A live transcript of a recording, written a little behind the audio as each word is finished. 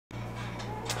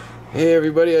Hey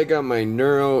everybody, I got my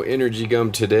Neuro Energy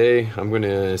Gum today. I'm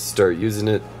gonna start using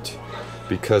it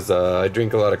because I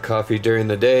drink a lot of coffee during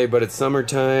the day, but it's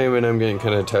summertime and I'm getting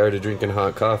kind of tired of drinking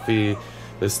hot coffee.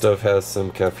 This stuff has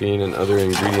some caffeine and other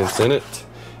ingredients in it.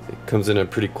 It comes in a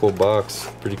pretty cool box,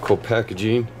 pretty cool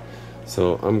packaging.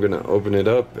 So I'm gonna open it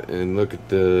up and look at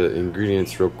the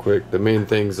ingredients real quick. The main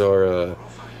things are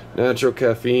natural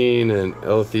caffeine and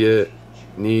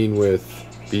L-theanine with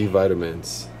B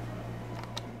vitamins.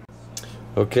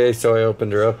 Okay, so I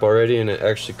opened her up already, and it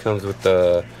actually comes with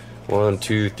 1,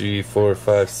 2, 3, 4,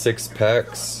 5, 6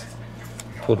 packs.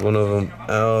 Pulled one of them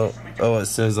out. Oh, it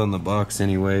says on the box,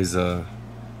 anyways,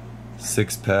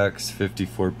 6 packs,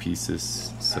 54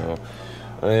 pieces. So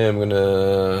I am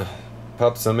gonna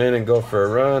pop some in and go for a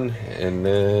run, and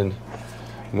then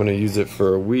I'm gonna use it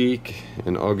for a week,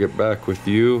 and I'll get back with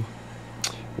you.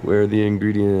 Where are the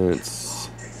ingredients?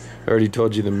 I already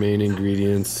told you the main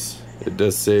ingredients. It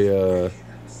does say,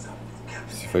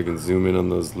 see if I can zoom in on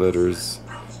those letters.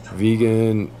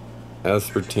 Vegan,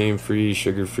 aspartame free,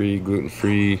 sugar free, gluten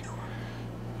free.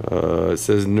 It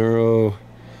says neuro.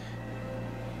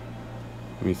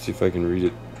 Let me see if I can read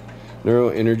it. Neuro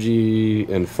energy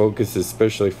and focus is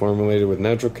specially formulated with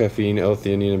natural caffeine,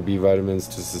 L-theanine, and B vitamins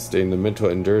to sustain the mental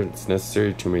endurance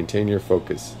necessary to maintain your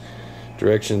focus.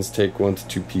 Directions: take 1 to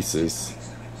 2 pieces.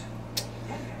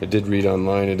 I did read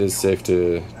online it is safe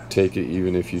to take it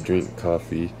even if you drink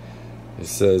coffee. It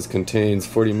says contains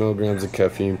 40 milligrams of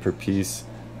caffeine per piece,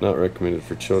 not recommended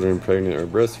for children, pregnant or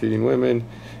breastfeeding women,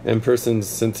 and persons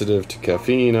sensitive to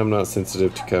caffeine. I'm not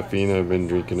sensitive to caffeine. I've been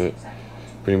drinking it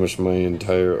pretty much my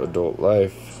entire adult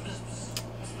life.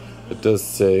 It does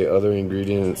say other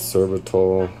ingredients: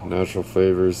 sorbitol, natural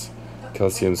flavors,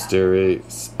 calcium stearate,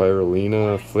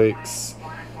 spirulina flakes,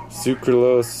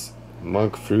 sucralose,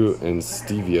 monk fruit, and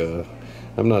stevia.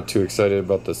 I'm not too excited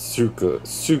about the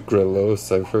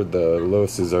sucralose. I've heard the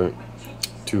loses aren't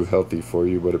too healthy for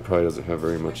you, but it probably doesn't have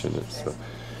very much in it. So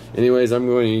anyways, I'm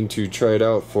going to try it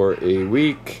out for a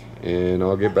week, and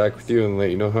I'll get back with you and let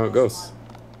you know how it goes.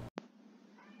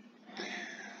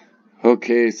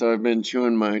 Okay, so I've been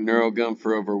chewing my Neurogum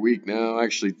for over a week now,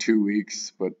 actually 2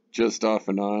 weeks, but just off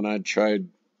and on. I tried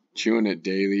chewing it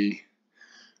daily.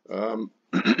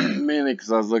 Mainly because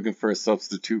I was looking for a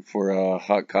substitute for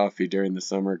hot coffee during the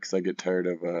summer, because I get tired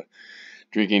of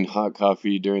drinking hot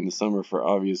coffee during the summer for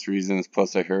obvious reasons.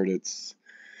 Plus, I heard it's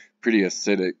pretty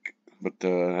acidic. But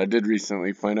I did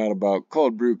recently find out about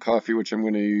cold brew coffee, which I'm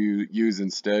going to use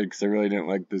instead, because I really didn't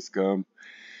like this gum.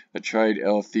 I tried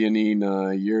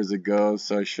L-theanine years ago,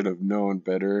 so I should have known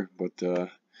better. But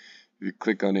if you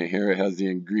click on it here, it has the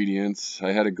ingredients.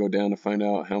 I had to go down to find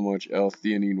out how much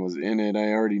L-theanine was in it.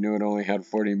 I already knew it only had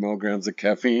 40 milligrams of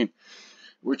caffeine,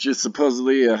 which is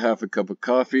supposedly a half a cup of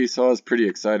coffee, so I was pretty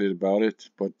excited about it.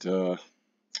 But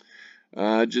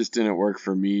it just didn't work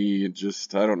for me. I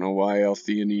don't know why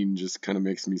L-theanine just kind of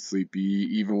makes me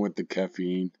sleepy, even with the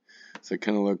caffeine. So I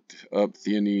kind of looked up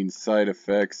theanine side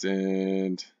effects,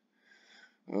 and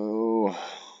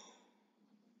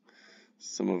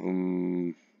some of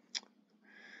them.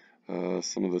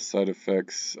 Some of the side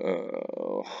effects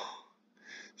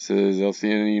says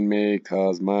L-theanine may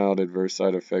cause mild adverse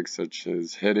side effects such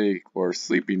as headache or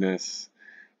sleepiness,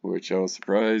 which I was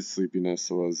surprised. Sleepiness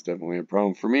was definitely a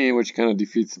problem for me, which kind of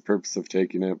defeats the purpose of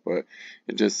taking it, but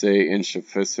it just say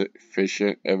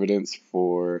insufficient evidence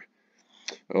for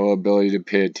ability to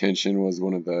pay attention was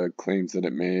one of the claims that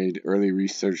it made. Early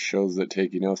research shows that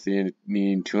taking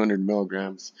L-theanine 200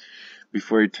 milligrams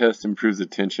before you test improves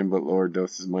attention, but lower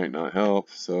doses might not help.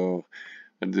 So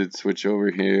I did switch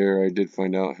over here. I did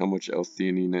find out how much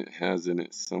L-theanine it has in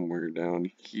it somewhere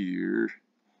down here.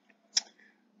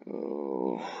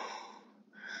 Oh,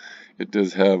 it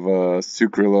does have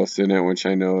sucralose in it, which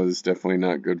I know is definitely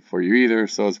not good for you either.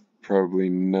 So it's probably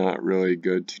not really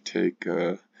good to take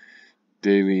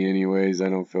daily anyways. I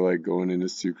don't feel like going into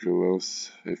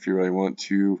sucralose. If you really want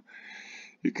to,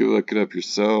 you could look it up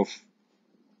yourself.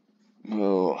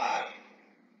 Oh,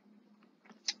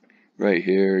 right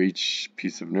here, each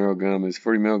piece of Neurogum is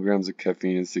 40 milligrams of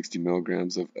caffeine and 60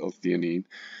 milligrams of L-theanine.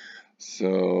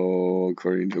 So,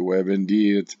 according to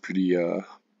WebMD, it's a pretty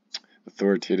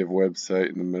authoritative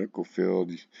website in the medical field.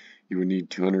 You would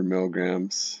need 200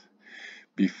 milligrams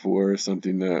before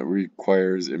something that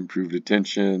requires improved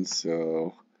attention.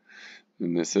 So,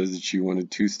 and it says that you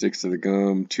wanted 2 sticks of the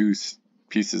gum. 2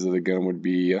 pieces of the gum would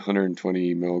be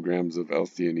 120 milligrams of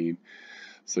L-theanine.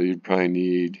 So you'd probably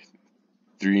need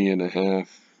 3.5.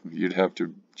 You'd have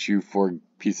to chew 4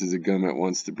 pieces of gum at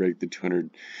once to break the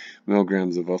 200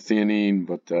 milligrams of L-theanine.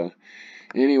 But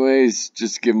anyways,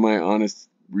 just give my honest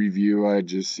review, it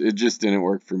just didn't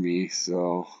work for me.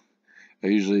 So I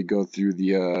usually go through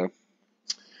the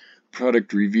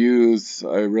product reviews.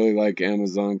 I really like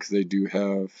Amazon because they do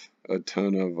have a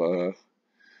ton of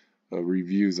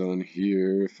reviews on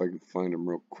here. If I can find them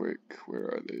real quick. Where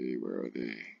are they? Where are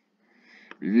they?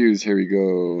 Reviews, here we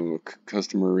go.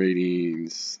 Customer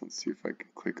ratings. Let's see if I can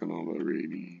click on all the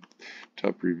ratings.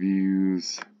 Top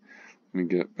reviews. Let me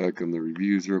get back on the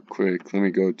reviews real quick. Let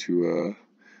me go to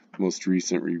most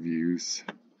recent reviews.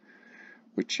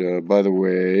 Which, by the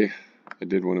way, I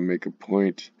did want to make a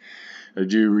point. I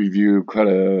do review quite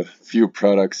a few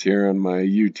products here on my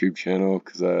YouTube channel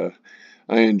because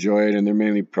I enjoy it, and they're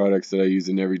mainly products that I use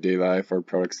in everyday life or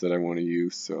products that I want to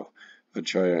use. So I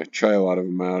try a lot of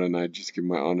them out, and I just give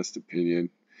my honest opinion.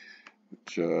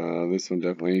 Which this one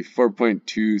definitely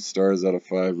 4.2 stars out of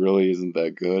 5 really isn't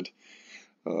that good.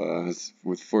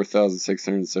 With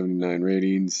 4,679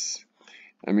 ratings.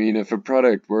 I mean, if a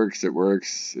product works, it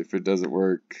works. If it doesn't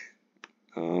work,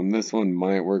 this one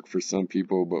might work for some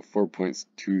people, but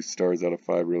 4.2 stars out of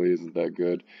 5 really isn't that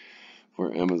good.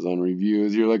 For Amazon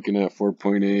reviews, you're looking at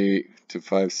 4.8 to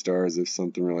 5 stars if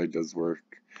something really does work.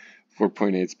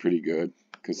 4.8 is pretty good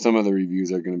because some of the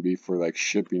reviews are going to be for like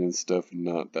shipping and stuff,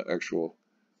 not the actual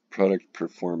product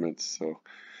performance. So,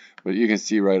 but you can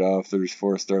see right off there's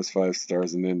 4 stars, 5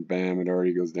 stars, and then bam, it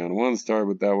already goes down to 1 star.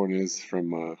 But that one is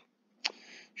from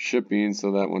shipping,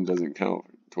 so that one doesn't count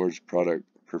towards product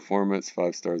performance.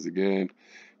 5 stars again.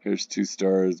 Here's 2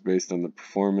 stars based on the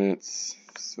performance.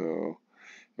 So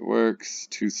it works.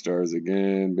 2 stars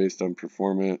again based on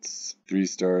performance. 3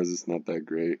 stars, it's not that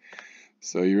great.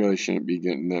 So you really shouldn't be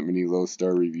getting that many low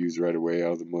star reviews right away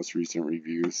out of the most recent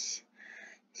reviews.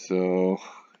 So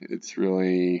it's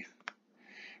really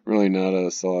not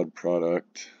a solid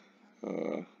product.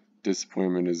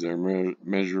 Disappointment is there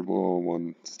measurable,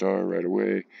 1 star right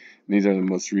away. And these are the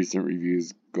most recent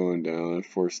reviews going down at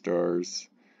 4 stars,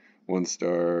 1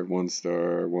 star, 1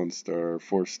 star, 1 star,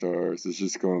 4 stars. It's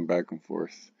just going back and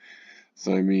forth.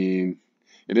 So I mean,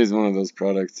 it is one of those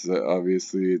products that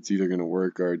obviously it's either going to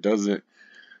work or it doesn't.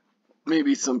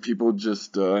 Maybe some people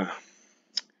just don't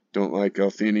like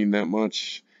L-theanine that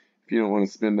much. If you don't want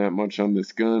to spend that much on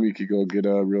this gum, you could go get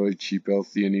a really cheap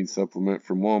L-theanine supplement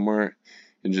from Walmart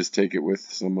and just take it with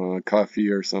some coffee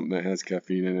or something that has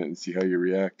caffeine in it and see how you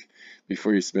react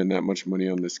before you spend that much money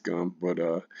on this gum. But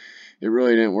it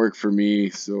really didn't work for me,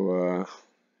 so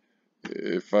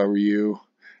if I were you,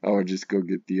 I would just go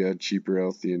get the cheaper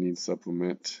L-theanine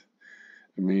supplement.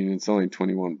 I mean, it's only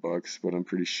 21 bucks, but I'm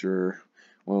pretty sure,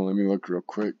 well, let me look real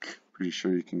quick. Pretty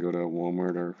sure you can go to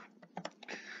Walmart or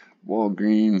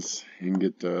Walgreens and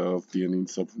get the L-theanine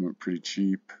supplement pretty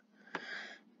cheap.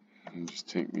 And just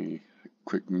take me a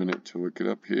quick minute to look it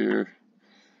up here.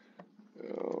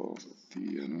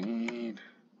 L-theanine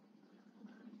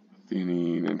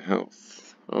and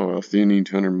health. Oh, L-theanine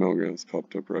 200 milligrams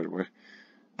popped up right away.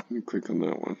 Let me click on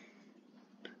that one.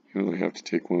 You only have to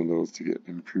take one of those to get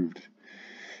improved.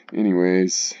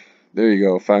 Anyways, there you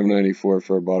go. $5.94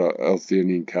 for about a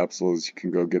L-theanine capsules. You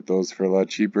can go get those for a lot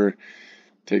cheaper.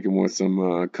 Take them with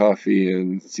some coffee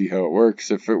and see how it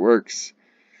works. If it works,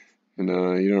 and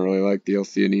you don't really like the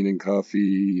L-theanine in coffee,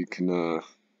 you can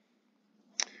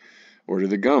order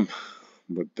the gum.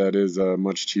 But that is a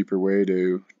much cheaper way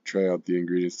to try out the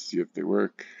ingredients to see if they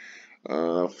work.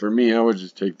 For me, I would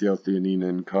just take the L-theanine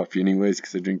in coffee anyways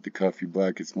because I drink the coffee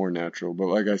black. It's more natural. But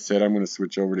like I said, I'm going to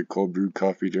switch over to cold brew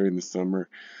coffee during the summer.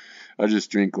 I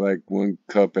just drink like 1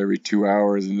 cup every 2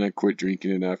 hours, and I quit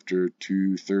drinking it after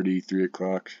 2:30, 3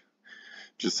 o'clock,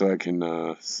 just so I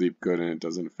can sleep good and it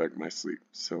doesn't affect my sleep.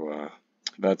 So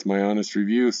that's my honest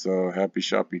review. So happy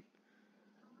shopping.